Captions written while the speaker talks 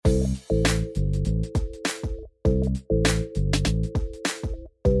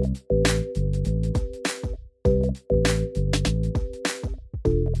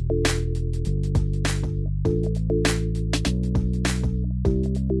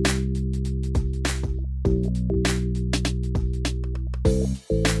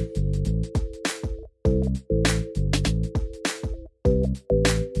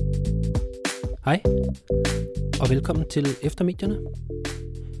Hej, og velkommen til Eftermedierne.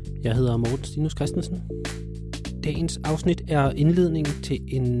 Jeg hedder Morten Stinus Christensen. Dagens afsnit er indledningen til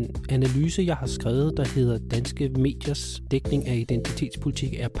en analyse, jeg har skrevet, der hedder Danske mediers dækning af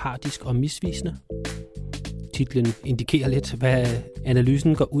identitetspolitik er partisk og misvisende. Titlen indikerer lidt, hvad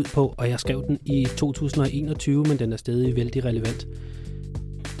analysen går ud på, og jeg skrev den i 2021, men den er stadig vældig relevant.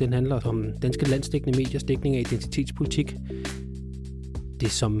 Den handler om danske landsdækkende mediers dækning af identitetspolitik.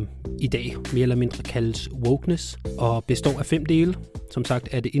 Det som i dag mere eller mindre kaldes wokeness, og består af 5 dele. Som sagt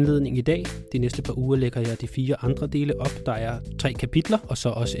er det indledning i dag. De næste par uger lægger jeg de 4 andre dele op. Der er 3 kapitler, og så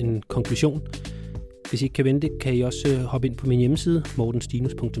også en konklusion. Hvis I ikke kan vente, kan I også hoppe ind på min hjemmeside,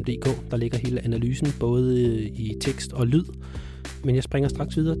 mortenstinus.dk. Der ligger hele analysen, både i tekst og lyd. Men jeg springer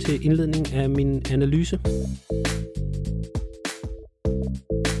straks videre til indledningen af min analyse.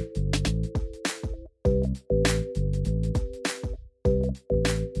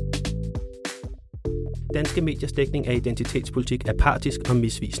 Danske mediers dækning af identitetspolitik er partisk og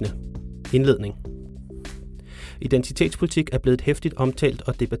misvisende. Indledning. Identitetspolitik er blevet et heftigt omtalt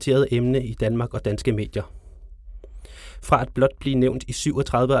og debatteret emne i Danmark og danske medier. Fra at blot blive nævnt i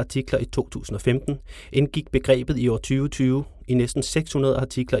 37 artikler i 2015, indgik begrebet i år 2020 i næsten 600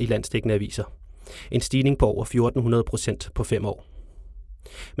 artikler i landsdækkende aviser. En stigning på over 1400% på 5 år.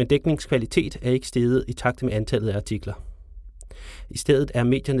 Men dækningskvalitet er ikke steget i takt med antallet af artikler. I stedet er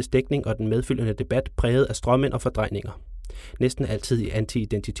mediernes dækning og den medfølgende debat præget af stråmænd og fordrejninger. Næsten altid i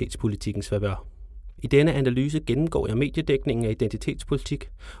anti-identitetspolitikkens favør. I denne analyse gennemgår jeg mediedækningen af identitetspolitik,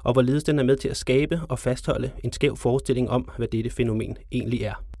 og hvorledes den er med til at skabe og fastholde en skæv forestilling om, hvad dette fænomen egentlig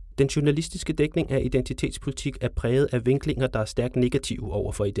er. Den journalistiske dækning af identitetspolitik er præget af vinklinger, der er stærkt negative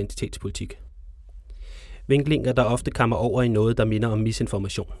over for identitetspolitik. Vinklinger, der ofte kammer over i noget, der minder om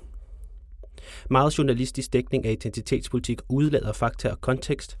misinformation. Meget journalistisk dækning af identitetspolitik udlader fakta og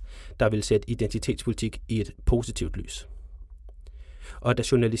kontekst, der vil sætte identitetspolitik i et positivt lys. Og da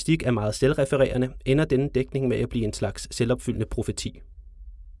journalistik er meget selvrefererende, ender denne dækning med at blive en slags selvopfyldende profeti.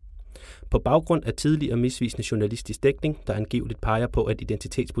 På baggrund af tidlig og misvisende journalistisk dækning, der angiveligt peger på, at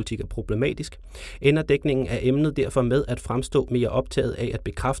identitetspolitik er problematisk, ender dækningen af emnet derfor med at fremstå mere optaget af at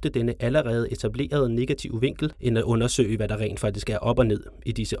bekræfte denne allerede etablerede negative vinkel, end at undersøge, hvad der rent faktisk er op og ned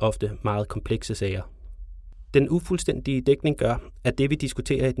i disse ofte meget komplekse sager. Den ufuldstændige dækning gør, at det vi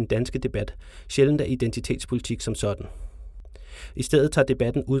diskuterer i den danske debat sjældent er identitetspolitik som sådan. I stedet tager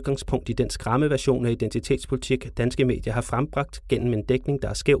debatten udgangspunkt i den skræmmeversion af identitetspolitik, danske medier har frembragt gennem en dækning, der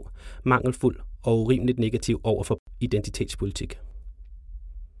er skæv, mangelfuld og urimeligt negativ over for identitetspolitik.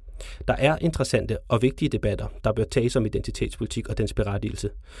 Der er interessante og vigtige debatter, der bør tages om identitetspolitik og dens berettigelse,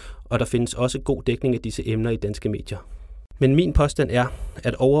 og der findes også god dækning af disse emner i danske medier. Men min påstand er,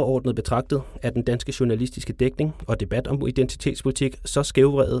 at overordnet betragtet er den danske journalistiske dækning og debat om identitetspolitik så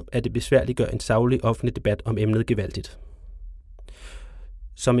skævvredet, at det besværliggør en saglig offentlig debat om emnet gevaldigt.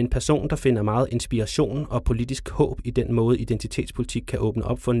 Som en person, der finder meget inspiration og politisk håb i den måde, identitetspolitik kan åbne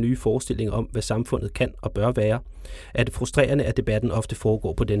op for nye forestillinger om, hvad samfundet kan og bør være, er det frustrerende, at debatten ofte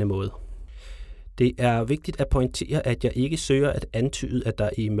foregår på denne måde. Det er vigtigt at pointere, at jeg ikke søger at antyde, at der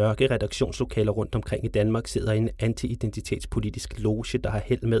i mørke redaktionslokaler rundt omkring i Danmark sidder en anti-identitetspolitisk loge, der har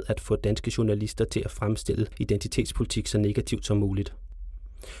held med at få danske journalister til at fremstille identitetspolitik så negativt som muligt.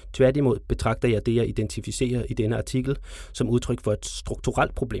 Tværtimod betragter jeg det, jeg identificerer i denne artikel, som udtryk for et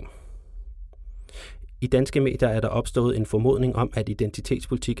strukturelt problem. I danske medier er der opstået en formodning om, at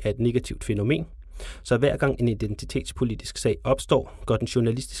identitetspolitik er et negativt fænomen, så hver gang en identitetspolitisk sag opstår, går den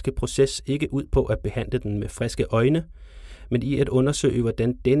journalistiske proces ikke ud på at behandle den med friske øjne, men i at undersøge,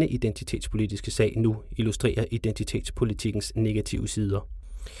 hvordan denne identitetspolitiske sag nu illustrerer identitetspolitikkens negative sider.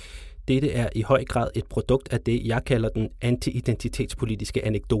 Dette er i høj grad et produkt af det, jeg kalder den anti-identitetspolitiske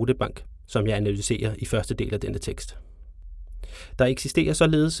anekdotebank, som jeg analyserer i første del af denne tekst. Der eksisterer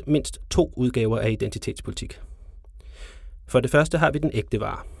således mindst 2 udgaver af identitetspolitik. For det første har vi den ægte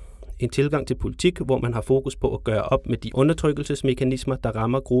vare. En tilgang til politik, hvor man har fokus på at gøre op med de undertrykkelsesmekanismer, der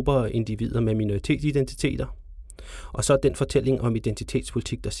rammer grupper og individer med minoritetsidentiteter. Og så den fortælling om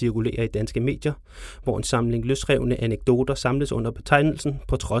identitetspolitik, der cirkulerer i danske medier, hvor en samling løsrevne anekdoter samles under betegnelsen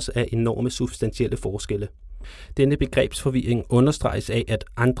på trods af enorme substantielle forskelle. Denne begrebsforvirring understreges af, at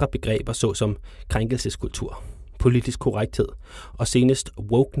andre begreber såsom krænkelseskultur, politisk korrekthed og senest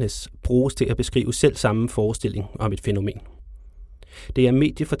wokeness bruges til at beskrive selv samme forestilling om et fænomen. Det er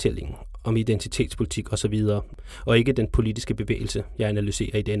mediefortællingen om identitetspolitik osv., og ikke den politiske bevægelse, jeg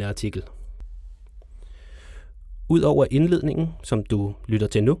analyserer i denne artikel. Udover indledningen, som du lytter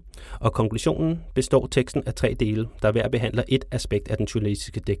til nu, og konklusionen består teksten af 3 dele, der hver behandler et aspekt af den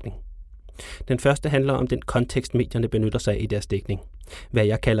journalistiske dækning. Den første handler om den kontekst, medierne benytter sig af i deres dækning, hvad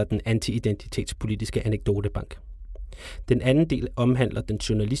jeg kalder den anti-identitetspolitiske anekdotebank. Den anden del omhandler den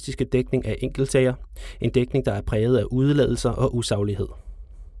journalistiske dækning af enkeltsager, en dækning, der er præget af udeladelser og usaglighed.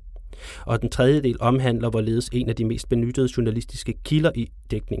 Og den tredje del omhandler, hvorledes en af de mest benyttede journalistiske kilder i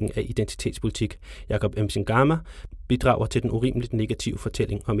dækningen af identitetspolitik, Jacob Mchangama, bidrager til den urimeligt negative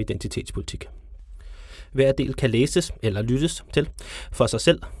fortælling om identitetspolitik. Hver del kan læses eller lyttes til for sig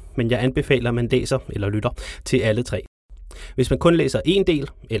selv, men jeg anbefaler, at man læser eller lytter til alle tre. Hvis man kun læser en del,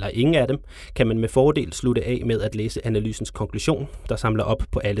 eller ingen af dem, kan man med fordel slutte af med at læse analysens konklusion, der samler op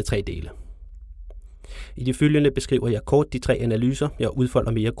på alle tre dele. I det følgende beskriver jeg kort de tre analyser, jeg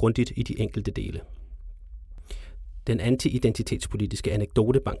udfolder mere grundigt i de enkelte dele. Den anti-identitetspolitiske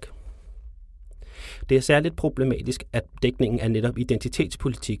anekdotebank. Det er særligt problematisk, at dækningen af netop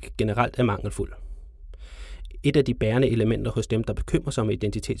identitetspolitik generelt er mangelfuld. Et af de bærende elementer hos dem, der bekymrer sig om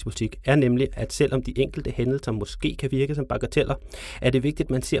identitetspolitik, er nemlig, at selvom de enkelte hændelser måske kan virke som bagateller, er det vigtigt,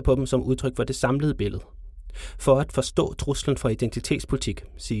 at man ser på dem som udtryk for det samlede billede. For at forstå truslen fra identitetspolitik,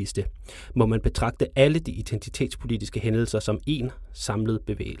 siges det, må man betragte alle de identitetspolitiske hændelser som én samlet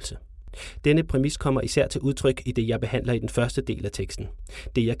bevægelse. Denne præmis kommer især til udtryk i det, jeg behandler i den første del af teksten,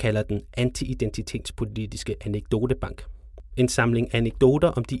 det jeg kalder den anti-identitetspolitiske anekdotebank. En samling anekdoter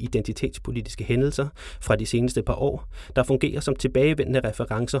om de identitetspolitiske hændelser fra de seneste par år, der fungerer som tilbagevendende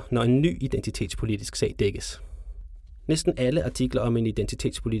referencer, når en ny identitetspolitisk sag dækkes. Næsten alle artikler om en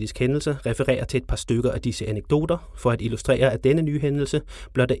identitetspolitisk hændelse refererer til et par stykker af disse anekdoter, for at illustrere, at denne nye hændelse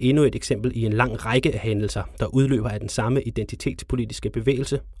blot er endnu et eksempel i en lang række af hændelser, der udløber af den samme identitetspolitiske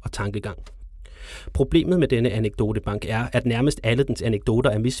bevægelse og tankegang. Problemet med denne anekdotebank er, at nærmest alle dens anekdoter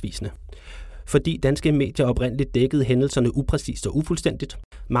er misvisende. Fordi danske medier oprindeligt dækkede hændelserne upræcist og ufuldstændigt,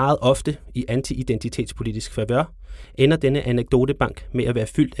 meget ofte i anti-identitetspolitisk favør, ender denne anekdotebank med at være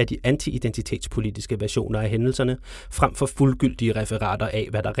fyldt af de anti-identitetspolitiske versioner af hændelserne, frem for fuldgyldige referater af,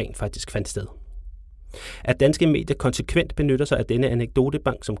 hvad der rent faktisk fandt sted. At danske medier konsekvent benytter sig af denne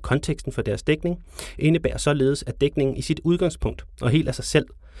anekdotebank som konteksten for deres dækning, indebærer således, at dækningen i sit udgangspunkt og helt af sig selv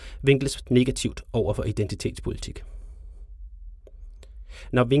vinkles negativt over for identitetspolitik.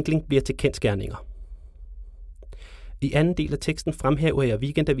 Når vinkling bliver til kendsgerninger. I anden del af teksten fremhæver jeg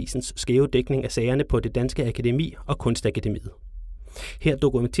Weekendavisens skæve dækning af sagerne på det Danske Akademi og Kunstakademiet. Her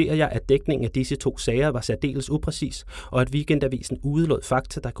dokumenterer jeg, at dækningen af disse to sager var særdeles upræcis, og at Weekendavisen udelod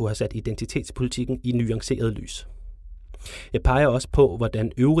fakta, der kunne have sat identitetspolitikken i nuanceret lys. Jeg peger også på,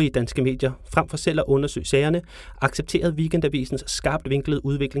 hvordan øvrige danske medier, frem for selv at undersøge sagerne, accepterede Weekendavisens skarpt vinklede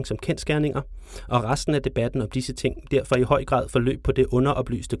udvikling som kendsgerninger, og resten af debatten om disse ting derfor i høj grad forløb på det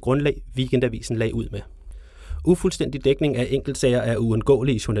underoplyste grundlag, Weekendavisen lagde ud med. Ufuldstændig dækning af enkeltsager er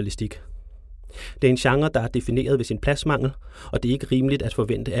uundgåelig i journalistik. Det er en genre, der er defineret ved sin pladsmangel, og det er ikke rimeligt at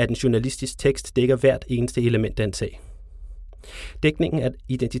forvente, at en journalistisk tekst dækker hvert eneste element af en sag. Dækningen af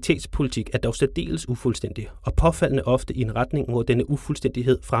identitetspolitik er dog særdeles ufuldstændig, og påfaldende ofte i en retning, hvor denne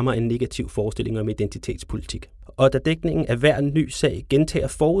ufuldstændighed fremmer en negativ forestilling om identitetspolitik. Og da dækningen af hver ny sag gentager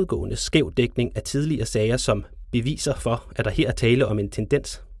forudgående skæv dækning af tidligere sager som beviser for, at der her er tale om en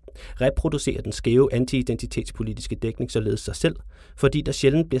tendens, reproducerer den skæve anti-identitetspolitiske dækning således sig selv, fordi der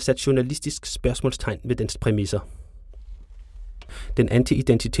sjældent bliver sat journalistisk spørgsmålstegn ved dens præmisser. Den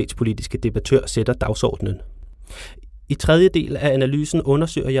anti-identitetspolitiske debattør sætter dagsordenen. I tredje del af analysen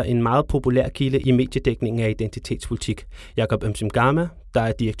undersøger jeg en meget populær kilde i mediedækningen af identitetspolitik, Jacob Mchangama, der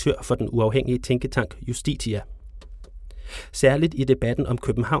er direktør for den uafhængige tænketank Justitia. Særligt i debatten om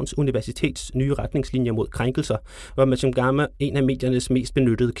Københavns Universitets nye retningslinjer mod krænkelser, var Mchangama en af mediernes mest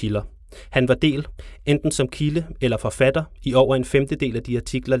benyttede kilder. Han var del, enten som kilde eller forfatter, i over en femtedel af de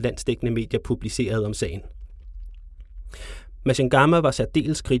artikler landsdækkende medier publicerede om sagen. Mchangama var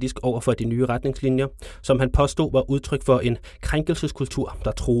særdeles kritisk over for de nye retningslinjer, som han påstod var udtryk for en krænkelseskultur,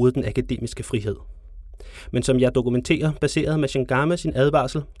 der truede den akademiske frihed. Men som jeg dokumenterer, baserede Mchangama sin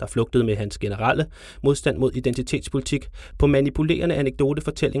advarsel, der flugtede med hans generelle modstand mod identitetspolitik, på manipulerende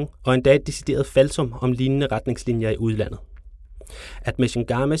anekdotefortælling og endda et decideret falsum om lignende retningslinjer i udlandet. At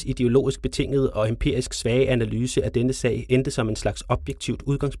Mchangamas ideologisk betingede og empirisk svage analyse af denne sag endte som en slags objektivt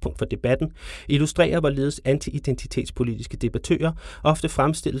udgangspunkt for debatten, illustrerer, hvorledes anti-identitetspolitiske debattører ofte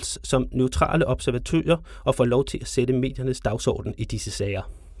fremstilles som neutrale observatører og får lov til at sætte mediernes dagsorden i disse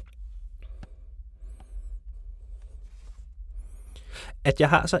sager. At jeg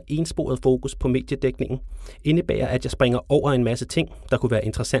har så ensporet fokus på mediedækningen, indebærer, at jeg springer over en masse ting, der kunne være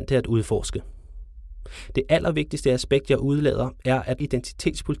interessante at udforske. Det allervigtigste aspekt, jeg udlader, er, at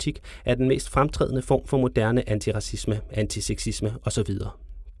identitetspolitik er den mest fremtrædende form for moderne antiracisme, antiseksisme osv.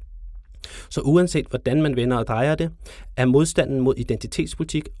 Så uanset hvordan man vender og drejer det, er modstanden mod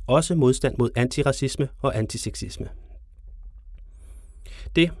identitetspolitik også modstand mod antiracisme og antiseksisme.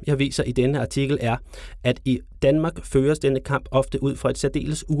 Det, jeg viser i denne artikel, er, at i Danmark føres denne kamp ofte ud fra et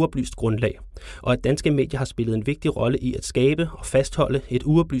særdeles uoplyst grundlag, og at danske medier har spillet en vigtig rolle i at skabe og fastholde et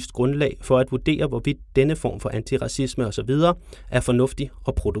uoplyst grundlag for at vurdere, hvorvidt denne form for antiracisme osv. er fornuftig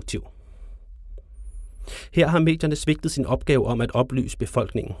og produktiv. Her har medierne svigtet sin opgave om at oplyse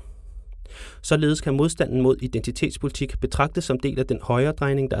befolkningen. Således kan modstanden mod identitetspolitik betragtes som del af den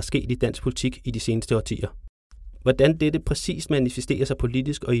højredrejning, der er sket i dansk politik i de seneste årtier. Hvordan dette præcist manifesterer sig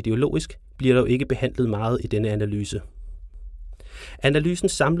politisk og ideologisk, bliver dog ikke behandlet meget i denne analyse.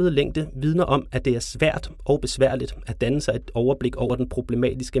 Analysens samlede længde vidner om, at det er svært og besværligt at danne sig et overblik over den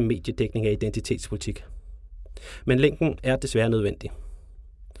problematiske mediedækning af identitetspolitik. Men længden er desværre nødvendig.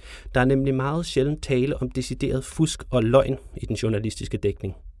 Der er nemlig meget sjældent tale om decideret fusk og løgn i den journalistiske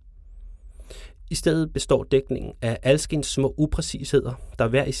dækning. I stedet består dækningen af alskens små upræcisheder, der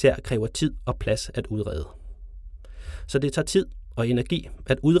hver især kræver tid og plads at udrede. Så det tager tid og energi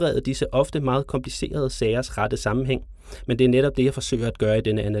at udrede disse ofte meget komplicerede sagers rette sammenhæng, men det er netop det, jeg forsøger at gøre i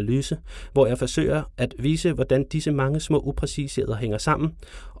denne analyse, hvor jeg forsøger at vise, hvordan disse mange små upræcisheder hænger sammen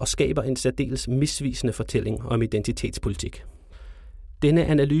og skaber en særdeles misvisende fortælling om identitetspolitik. Denne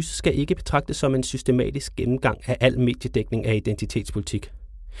analyse skal ikke betragtes som en systematisk gennemgang af al mediedækning af identitetspolitik.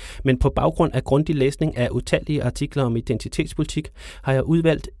 Men på baggrund af grundig læsning af utallige artikler om identitetspolitik, har jeg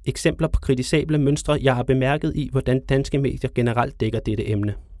udvalgt eksempler på kritisable mønstre, jeg har bemærket i, hvordan danske medier generelt dækker dette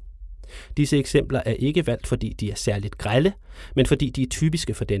emne. Disse eksempler er ikke valgt, fordi de er særligt grelle, men fordi de er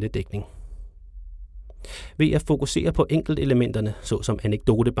typiske for denne dækning. Ved at fokusere på enkeltelementerne, såsom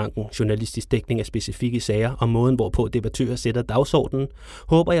anekdotebanken, journalistisk dækning af specifikke sager og måden, hvorpå debattører sætter dagsordenen,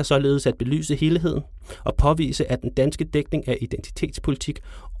 håber jeg således at belyse helheden og påvise, at den danske dækning af identitetspolitik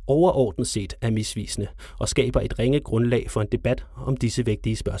overordnet set er misvisende og skaber et ringe grundlag for en debat om disse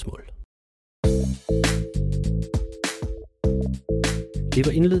vigtige spørgsmål. Det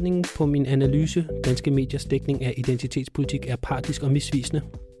var indledningen på min analyse. Danske mediers dækning af identitetspolitik er partisk og misvisende.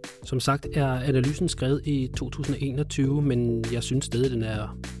 Som sagt er analysen skrevet i 2021, men jeg synes stadig, den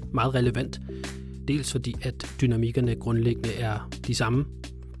er meget relevant. Dels fordi, at dynamikkerne grundlæggende er de samme.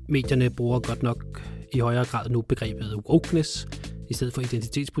 Medierne bruger godt nok i højere grad nu begrebet wokeness i stedet for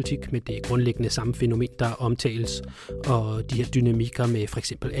identitetspolitik, men det er grundlæggende samme fænomen, der omtales, og de her dynamikker med for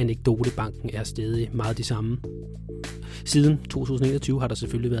eksempel anekdotebanken er stadig meget de samme. Siden 2021 har der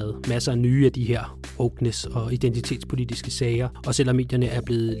selvfølgelig været masser af nye af de her wokeness og identitetspolitiske sager, og selvom medierne er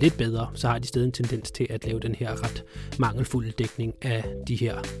blevet lidt bedre, så har de stadig en tendens til at lave den her ret mangelfulde dækning af de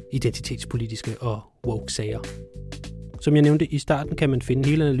her identitetspolitiske og woke-sager. Som jeg nævnte i starten, kan man finde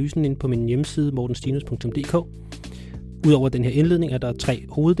hele analysen inde på min hjemmeside mortenstinus.dk. Udover den her indledning er der 3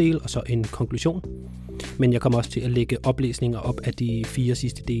 hoveddele og så en konklusion. Men jeg kommer også til at lægge oplæsninger op af de 4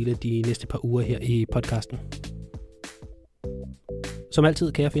 sidste dele de næste par uger her i podcasten. Som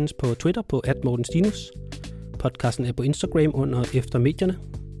altid kan jeg findes på Twitter på @mortenstinus. Podcasten er på Instagram under Efter Medierne.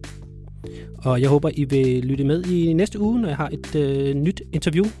 Og jeg håber, I vil lytte med i næste uge, når jeg har et nyt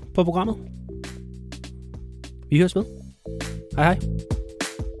interview på programmet. Vi høres ved. Hej hej.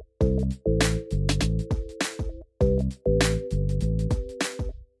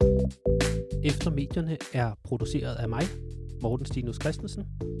 Efter Medierne er produceret af mig, Morten Stinus Christensen.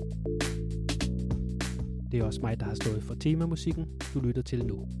 Det er også mig, der har stået for temamusikken, du lytter til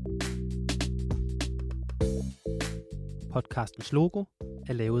nu. Podcastens logo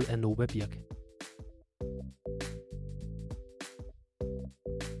er lavet af Nova Birk.